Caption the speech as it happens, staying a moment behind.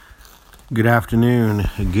Good afternoon,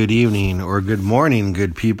 good evening, or good morning,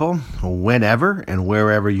 good people, whenever and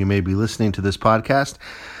wherever you may be listening to this podcast.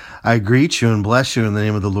 I greet you and bless you in the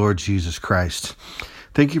name of the Lord Jesus Christ.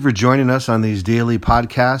 Thank you for joining us on these daily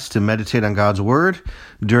podcasts to meditate on God's Word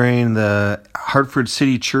during the Hartford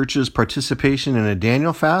City Church's participation in a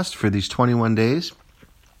Daniel fast for these 21 days.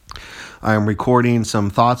 I am recording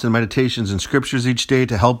some thoughts and meditations and scriptures each day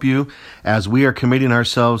to help you as we are committing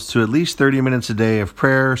ourselves to at least 30 minutes a day of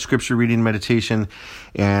prayer, scripture reading, meditation,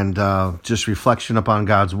 and just reflection upon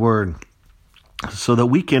God's Word so that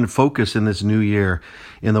we can focus in this new year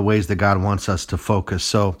in the ways that God wants us to focus.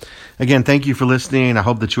 So again, thank you for listening. I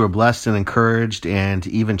hope that you are blessed and encouraged and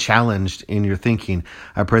even challenged in your thinking.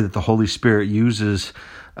 I pray that the Holy Spirit uses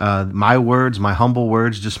my words, my humble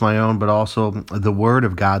words, just my own, but also the Word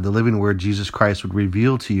of God, the living Word, Jesus Christ, would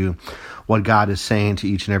reveal to you what God is saying to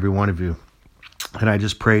each and every one of you. And I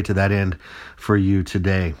just pray to that end for you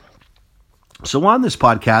today. So on this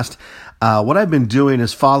podcast, what I've been doing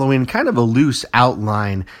is following kind of a loose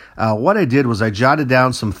outline. What I did was I jotted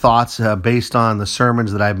down some thoughts based on the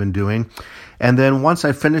sermons that I've been doing. And then once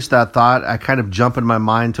I finish that thought, I kind of jump in my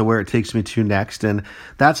mind to where it takes me to next. And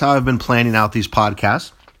that's how I've been planning out these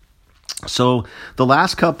podcasts. So the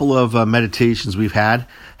last couple of meditations we've had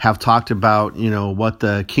have talked about, what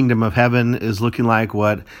the kingdom of heaven is looking like,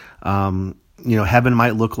 what, heaven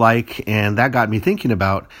might look like. And that got me thinking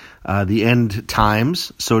about the end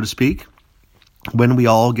times, so to speak. When we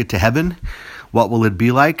all get to heaven, what will it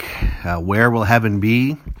be like? Where will heaven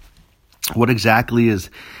be? What exactly is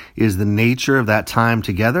the nature of that time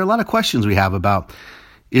together? A lot of questions we have about,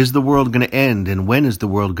 is the world going to end? And when is the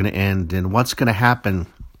world going to end? And what's going to happen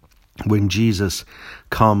when Jesus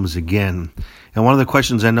comes again? And one of the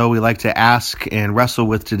questions I know we like to ask and wrestle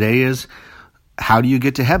with today is, how do you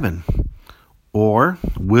get to heaven? Or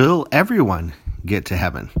will everyone get to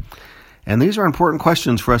heaven? And these are important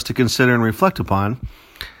questions for us to consider and reflect upon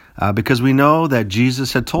because we know that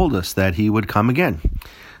Jesus had told us that he would come again,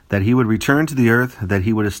 that he would return to the earth, that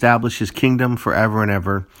he would establish his kingdom forever and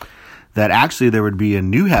ever, that actually there would be a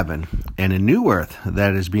new heaven and a new earth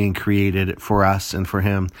that is being created for us and for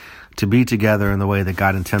him to be together in the way that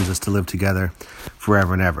God intends us to live together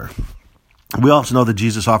forever and ever. We also know that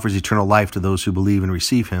Jesus offers eternal life to those who believe and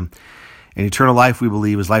receive him. And eternal life, we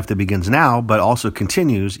believe, is life that begins now, but also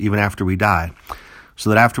continues even after we die. So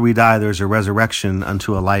that after we die, there's a resurrection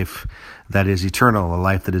unto a life that is eternal, a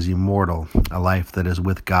life that is immortal, a life that is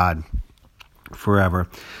with God forever.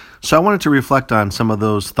 So I wanted to reflect on some of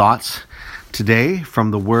those thoughts today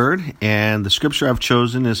from the Word, and the scripture I've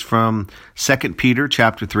chosen is from 2 Peter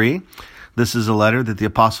chapter 3. This is a letter that the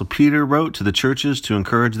Apostle Peter wrote to the churches to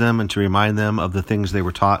encourage them and to remind them of the things they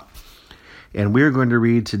were taught. And we're going to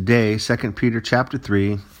read today 2 Peter chapter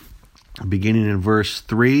 3, beginning in verse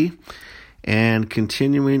 3 and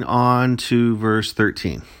continuing on to verse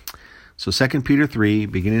 13. So 2 Peter 3,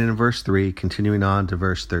 beginning in verse 3, continuing on to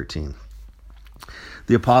verse 13.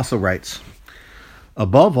 The apostle writes,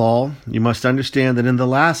 "Above all, you must understand that in the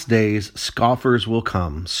last days scoffers will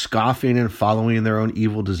come, scoffing and following their own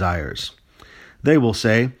evil desires. They will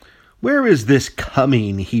say, 'Where is this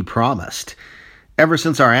coming he promised?' Ever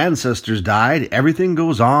since our ancestors died, everything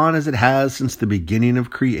goes on as it has since the beginning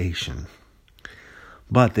of creation.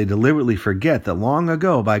 But they deliberately forget that long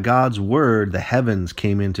ago, by God's word, the heavens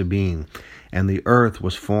came into being, and the earth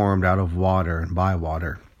was formed out of water and by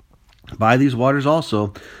water. By these waters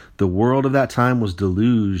also, the world of that time was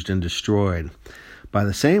deluged and destroyed. By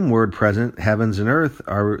the same word, the present heavens and earth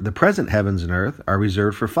are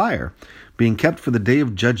reserved for fire, being kept for the day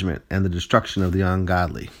of judgment and the destruction of the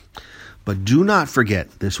ungodly. But do not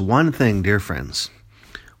forget this one thing, dear friends.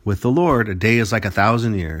 With the Lord, a day is like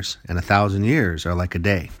 1,000 years, and 1,000 years are like a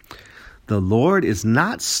day. The Lord is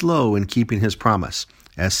not slow in keeping his promise,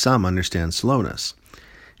 as some understand slowness.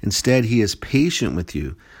 Instead, he is patient with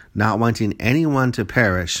you, not wanting anyone to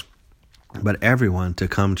perish, but everyone to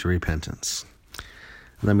come to repentance."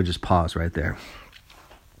 Let me just pause right there.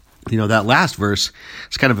 That last verse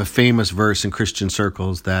is kind of a famous verse in Christian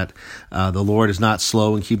circles, that the Lord is not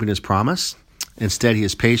slow in keeping his promise. Instead, he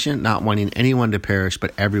is patient, not wanting anyone to perish,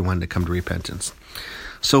 but everyone to come to repentance.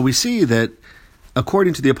 So we see that,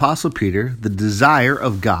 according to the Apostle Peter, the desire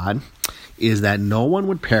of God is that no one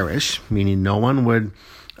would perish, meaning no one would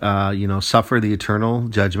suffer the eternal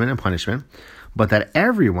judgment and punishment, but that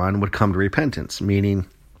everyone would come to repentance, meaning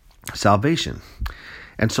salvation.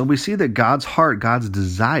 And so we see that God's heart, God's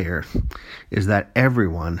desire, is that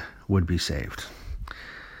everyone would be saved.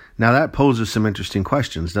 Now that poses some interesting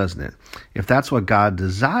questions, doesn't it? If that's what God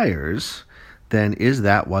desires, then is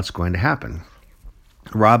that what's going to happen?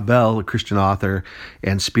 Rob Bell, a Christian author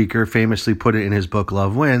and speaker, famously put it in his book,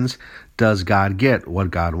 Love Wins, Does God Get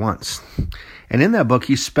What God Wants? And in that book,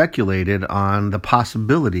 he speculated on the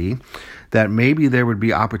possibility that maybe there would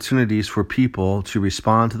be opportunities for people to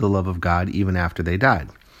respond to the love of God even after they died.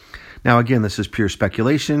 Now, again, this is pure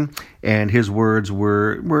speculation, and his words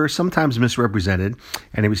were sometimes misrepresented,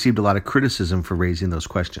 and he received a lot of criticism for raising those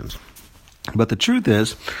questions. But the truth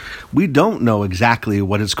is, we don't know exactly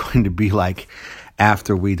what it's going to be like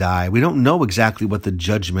after we die. We don't know exactly what the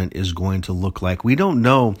judgment is going to look like. We don't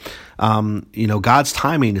know, God's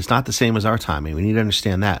timing is not the same as our timing. We need to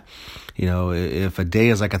understand that. If a day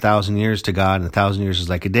is like 1,000 years to God and 1,000 years is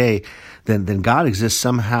like a day, then God exists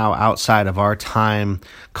somehow outside of our time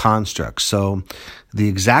construct. So the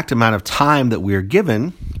exact amount of time that we are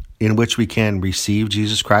given in which we can receive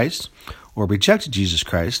Jesus Christ or reject Jesus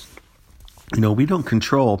Christ, we don't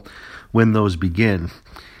control when those begin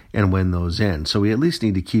and when those end. So we at least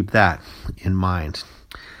need to keep that in mind.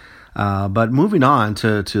 But moving on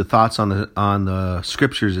to thoughts on the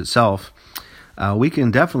scriptures itself, we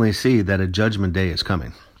can definitely see that a judgment day is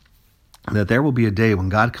coming. That there will be a day when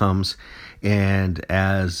God comes, and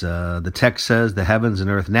as the text says, the heavens and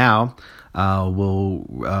earth now will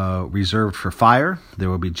reserved for fire. There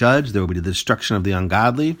will be judged. There will be the destruction of the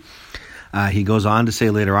ungodly. He goes on to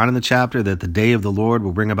say later on in the chapter that the day of the Lord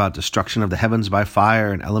will bring about destruction of the heavens by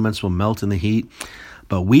fire, and elements will melt in the heat.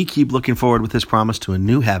 But we keep looking forward with this promise to a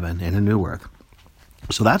new heaven and a new earth.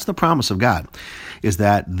 So that's the promise of God, is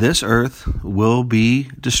that this earth will be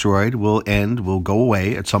destroyed, will end, will go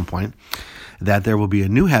away at some point, that there will be a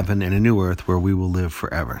new heaven and a new earth where we will live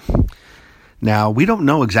forever. Now, we don't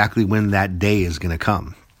know exactly when that day is going to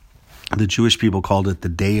come. The Jewish people called it the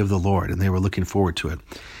day of the Lord, and they were looking forward to it.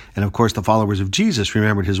 And of course, the followers of Jesus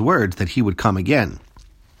remembered his words that he would come again,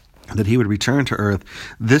 that he would return to earth,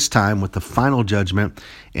 this time with the final judgment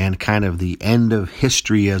and kind of the end of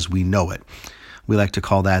history as we know it. We like to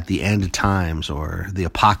call that the end of times, or the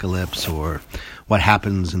apocalypse, or what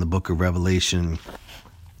happens in the book of Revelation.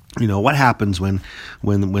 What happens when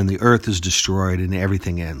the earth is destroyed and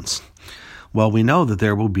everything ends? Well, we know that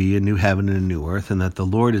there will be a new heaven and a new earth, and that the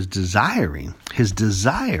Lord is desiring. His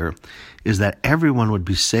desire is that everyone would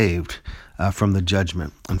be saved from the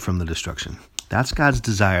judgment and from the destruction. That's God's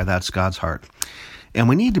desire. That's God's heart. And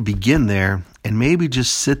we need to begin there and maybe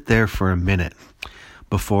just sit there for a minute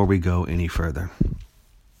before we go any further.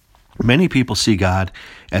 Many people see God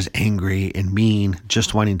as angry and mean,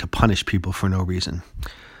 just wanting to punish people for no reason.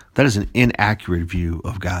 That is an inaccurate view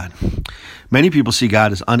of God. Many people see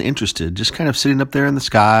God as uninterested, just kind of sitting up there in the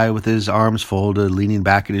sky with his arms folded, leaning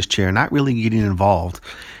back in his chair, not really getting involved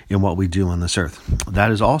in what we do on this earth.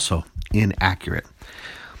 That is also inaccurate.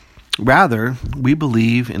 Rather, we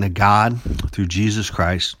believe in a God through Jesus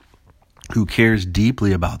Christ who cares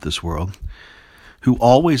deeply about this world, who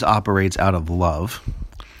always operates out of love.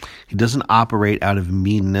 He doesn't operate out of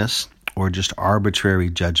meanness or just arbitrary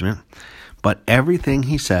judgment. But everything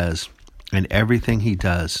he says and everything he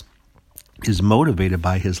does is motivated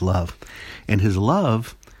by his love. And his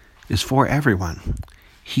love is for everyone.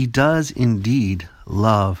 He does indeed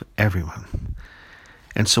love everyone.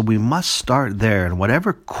 And so we must start there. And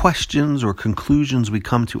whatever questions or conclusions we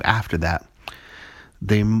come to after that,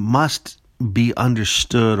 they must be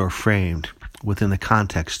understood or framed within the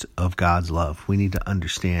context of God's love. We need to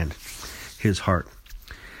understand his heart.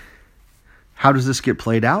 How does this get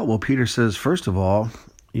played out? Well, Peter says, first of all,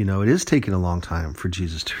 it is taking a long time for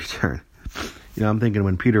Jesus to return. I'm thinking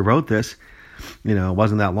when Peter wrote this, it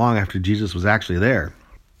wasn't that long after Jesus was actually there,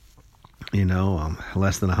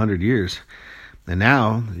 less than 100 years. And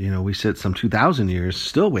now, we sit some 2,000 years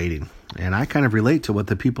still waiting. And I kind of relate to what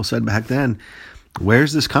the people said back then.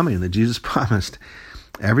 Where's this coming that Jesus promised?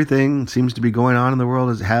 Everything seems to be going on in the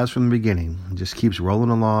world as it has from the beginning. It just keeps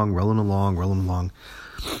rolling along.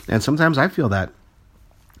 And sometimes I feel that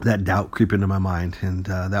doubt creep into my mind, and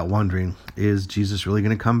that wondering, is Jesus really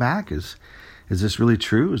going to come back? Is this really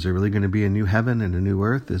true? Is there really going to be a new heaven and a new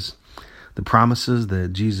earth? Is the promises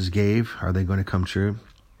that Jesus gave, are they going to come true?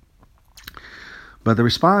 But the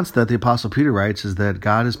response that the Apostle Peter writes is that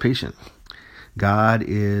God is patient. God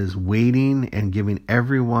is waiting and giving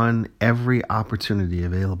everyone every opportunity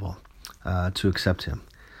available to accept him,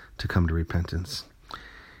 to come to repentance.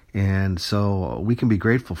 And so we can be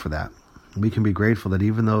grateful for that. We can be grateful that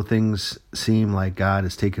even though things seem like God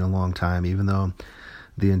is taking a long time, even though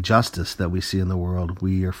the injustice that we see in the world,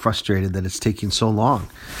 we are frustrated that it's taking so long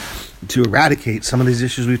to eradicate some of these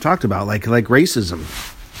issues we've talked about, like racism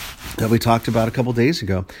that we talked about a couple days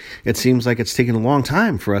ago. It seems like it's taken a long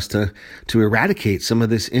time for us to eradicate some of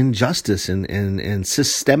this injustice and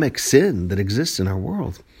systemic sin that exists in our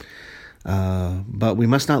world. But we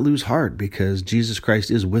must not lose heart, because Jesus Christ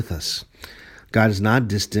is with us. God is not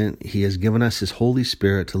distant. He has given us His Holy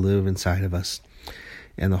Spirit to live inside of us.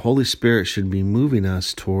 And the Holy Spirit should be moving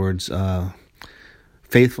us towards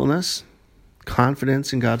faithfulness,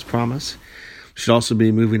 confidence in God's promise. Should also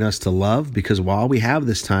be moving us to love, because while we have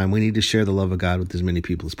this time, we need to share the love of God with as many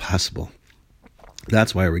people as possible.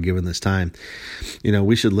 That's why we're given this time.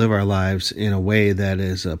 We should live our lives in a way that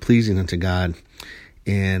is pleasing unto God.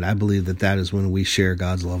 And I believe that is when we share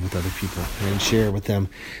God's love with other people and share with them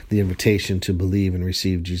the invitation to believe and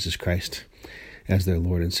receive Jesus Christ as their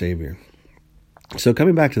Lord and Savior. So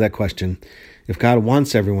coming back to that question, if God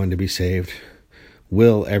wants everyone to be saved,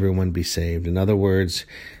 will everyone be saved? In other words,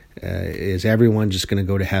 is everyone just going to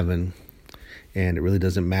go to heaven and it really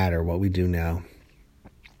doesn't matter what we do now?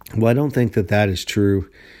 Well, I don't think that is true,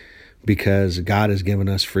 because God has given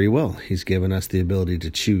us free will. He's given us the ability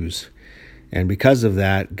to choose. And because of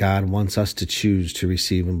that, God wants us to choose to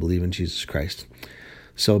receive and believe in Jesus Christ.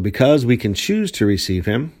 So because we can choose to receive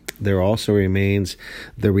Him, there also remains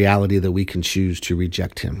the reality that we can choose to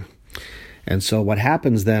reject Him. And so what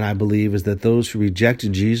happens then, I believe, is that those who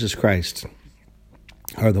rejected Jesus Christ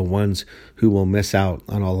are the ones who will miss out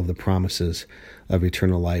on all of the promises of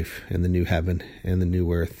eternal life in the new heaven and the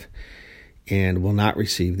new earth, and will not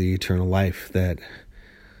receive the eternal life that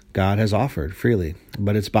God has offered freely.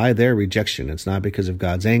 But it's by their rejection. It's not because of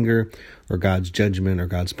God's anger or God's judgment or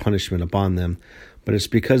God's punishment upon them, but it's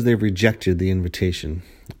because they've rejected the invitation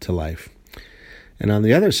to life. And on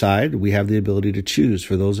the other side, we have the ability to choose.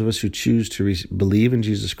 For those of us who choose to believe in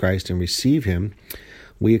Jesus Christ and receive Him,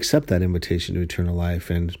 we accept that invitation to eternal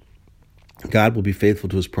life, and God will be faithful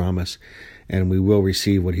to His promise, and we will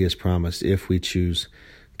receive what He has promised if we choose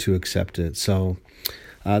to accept it. So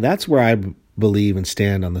that's where I believe and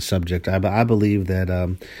stand on the subject. I believe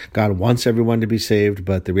that God wants everyone to be saved,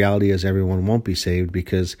 but the reality is everyone won't be saved,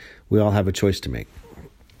 because we all have a choice to make.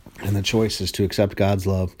 And the choice is to accept God's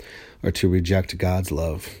love or to reject God's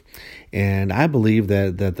love. And I believe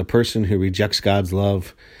that the person who rejects God's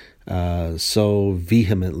love so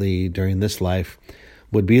vehemently during this life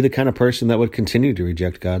would be the kind of person that would continue to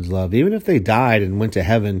reject God's love. Even if they died and went to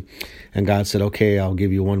heaven and God said, okay, I'll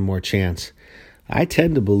give you one more chance, I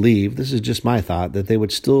tend to believe, this is just my thought, that they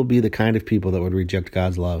would still be the kind of people that would reject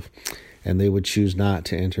God's love, and they would choose not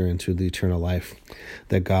to enter into the eternal life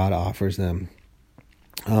that God offers them.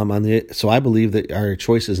 So I believe that our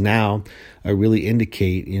choices now really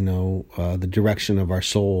indicate, the direction of our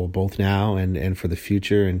soul, both now and for the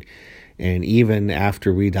future, and even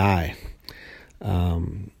after we die.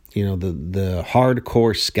 The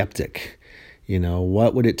hardcore skeptic,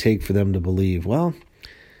 what would it take for them to believe? Well,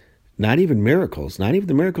 not even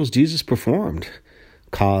the miracles Jesus performed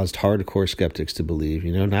caused hardcore skeptics to believe.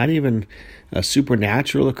 Not even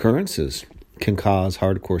supernatural occurrences can cause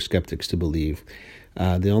hardcore skeptics to believe.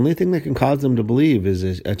 The only thing that can cause them to believe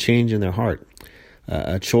is a change in their heart,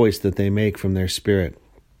 a choice that they make from their spirit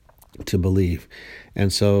to believe.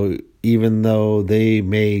 And so even though they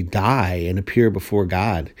may die and appear before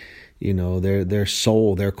God, their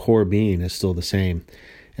soul, their core being is still the same.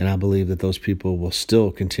 And I believe that those people will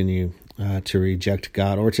still continue to reject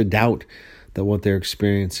God or to doubt that what they're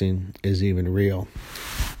experiencing is even real.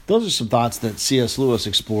 Those are some thoughts that C.S. Lewis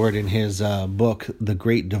explored in his book, The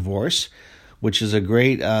Great Divorce, which is a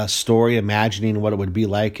great story imagining what it would be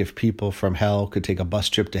like if people from hell could take a bus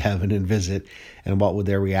trip to heaven and visit, and what would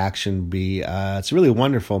their reaction be. It's a really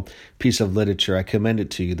wonderful piece of literature. I commend it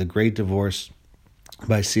to you, The Great Divorce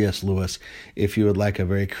by C.S. Lewis, if you would like a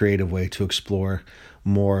very creative way to explore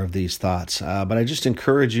more of these thoughts. But I just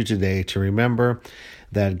encourage you today to remember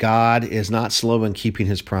that God is not slow in keeping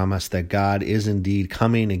His promise, that God is indeed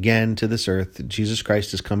coming again to this earth. Jesus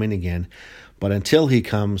Christ is coming again. But until He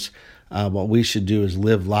comes, what we should do is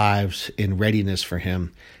live lives in readiness for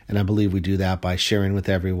Him. And I believe we do that by sharing with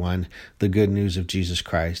everyone the good news of Jesus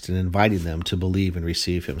Christ and inviting them to believe and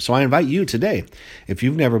receive Him. So I invite you today, if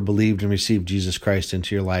you've never believed and received Jesus Christ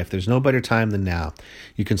into your life, there's no better time than now.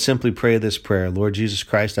 You can simply pray this prayer: Lord Jesus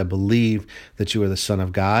Christ, I believe that you are the Son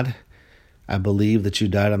of God. I believe that you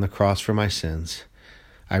died on the cross for my sins.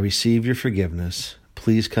 I receive your forgiveness.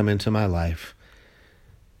 Please come into my life.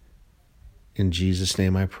 In Jesus'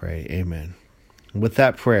 name I pray, amen. With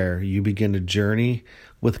that prayer, you begin a journey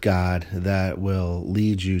with God that will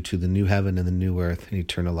lead you to the new heaven and the new earth and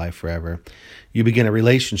eternal life forever. You begin a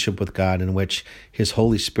relationship with God in which His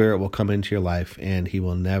Holy Spirit will come into your life, and He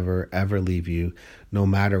will never, ever leave you, no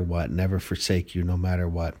matter what, never forsake you, no matter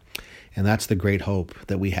what. And that's the great hope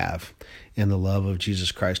that we have in the love of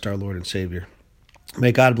Jesus Christ, our Lord and Savior.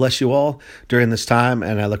 May God bless you all during this time,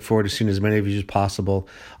 and I look forward to seeing as many of you as possible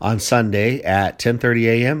on Sunday at 10:30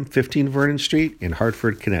 a.m., 15 Vernon Street in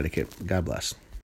Hartford, Connecticut. God bless.